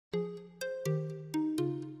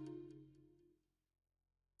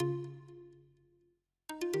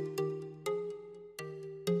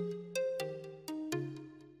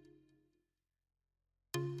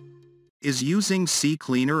Is using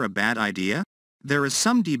CCleaner a bad idea? There is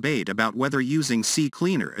some debate about whether using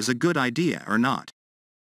CCleaner is a good idea or not.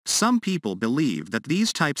 Some people believe that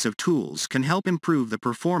these types of tools can help improve the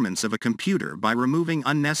performance of a computer by removing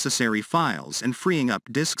unnecessary files and freeing up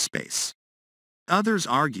disk space. Others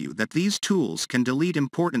argue that these tools can delete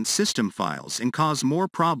important system files and cause more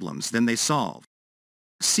problems than they solve.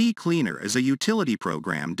 CCleaner is a utility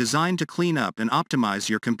program designed to clean up and optimize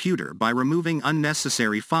your computer by removing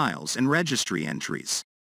unnecessary files and registry entries.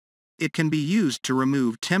 It can be used to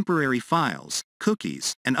remove temporary files,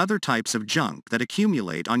 cookies, and other types of junk that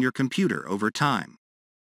accumulate on your computer over time.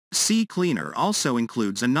 CCleaner also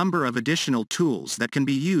includes a number of additional tools that can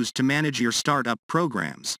be used to manage your startup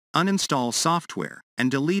programs, uninstall software,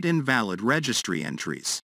 and delete invalid registry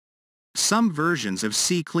entries. Some versions of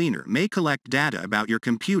CCleaner may collect data about your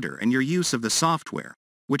computer and your use of the software,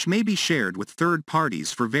 which may be shared with third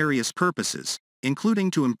parties for various purposes,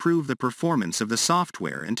 including to improve the performance of the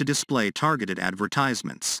software and to display targeted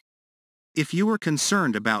advertisements. If you are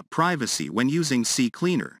concerned about privacy when using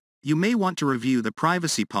CCleaner, you may want to review the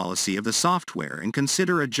privacy policy of the software and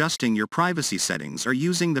consider adjusting your privacy settings or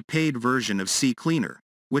using the paid version of CCleaner,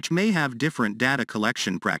 which may have different data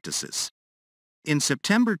collection practices. In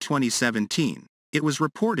September 2017, it was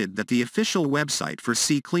reported that the official website for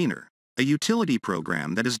CCleaner, a utility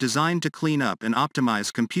program that is designed to clean up and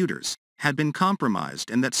optimize computers, had been compromised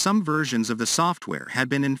and that some versions of the software had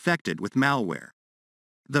been infected with malware.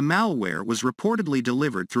 The malware was reportedly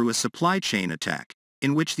delivered through a supply chain attack,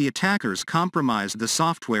 in which the attackers compromised the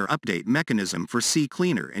software update mechanism for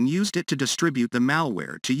CCleaner and used it to distribute the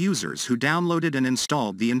malware to users who downloaded and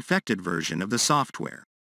installed the infected version of the software.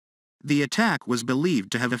 The attack was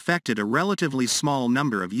believed to have affected a relatively small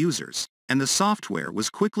number of users, and the software was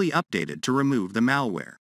quickly updated to remove the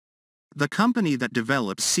malware. The company that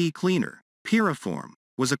developed CCleaner, Piriform,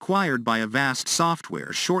 was acquired by Avast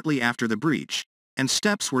Software shortly after the breach, and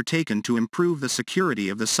steps were taken to improve the security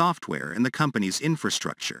of the software and the company's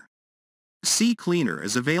infrastructure. CCleaner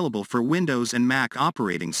is available for Windows and Mac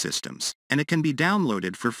operating systems, and it can be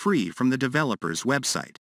downloaded for free from the developer's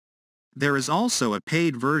website. There is also a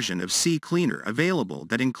paid version of CCleaner available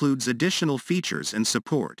that includes additional features and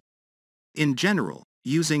support. In general,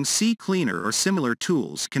 using CCleaner or similar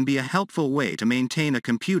tools can be a helpful way to maintain a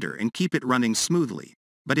computer and keep it running smoothly,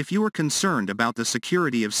 but if you are concerned about the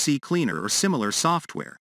security of CCleaner or similar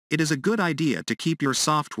software, it is a good idea to keep your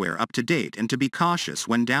software up to date and to be cautious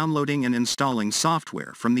when downloading and installing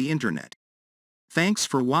software from the internet. Thanks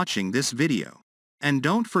for watching this video. And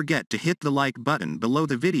don't forget to hit the like button below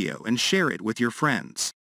the video and share it with your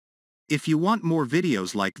friends. If you want more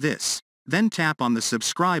videos like this, then tap on the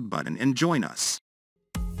subscribe button and join us.